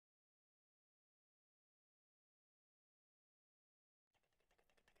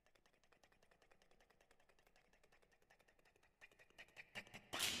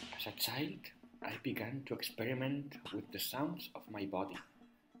As a child, I began to experiment with the sounds of my body,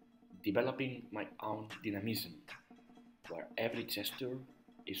 developing my own dynamism, where every gesture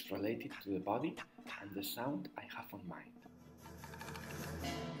is related to the body and the sound I have on mind.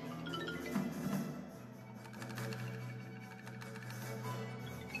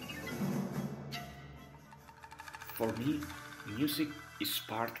 For me, music is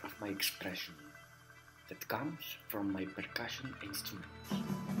part of my expression that comes from my percussion instruments,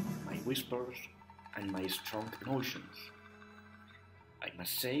 my whispers, and my strong emotions. I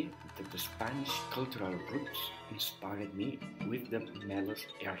must say that the Spanish cultural roots inspired me with the melodious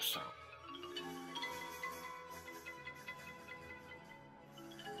air sound.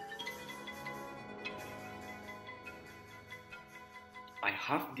 I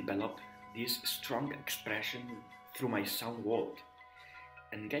have developed this strong expression through my sound world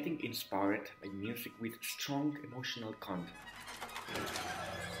and getting inspired by music with strong emotional content.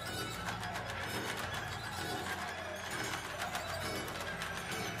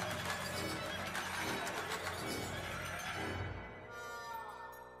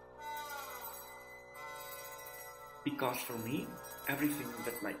 Because for me, everything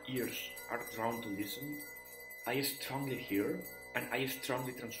that my ears are drawn to listen, I strongly hear and I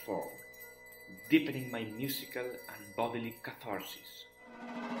strongly transform, deepening my musical and bodily catharsis.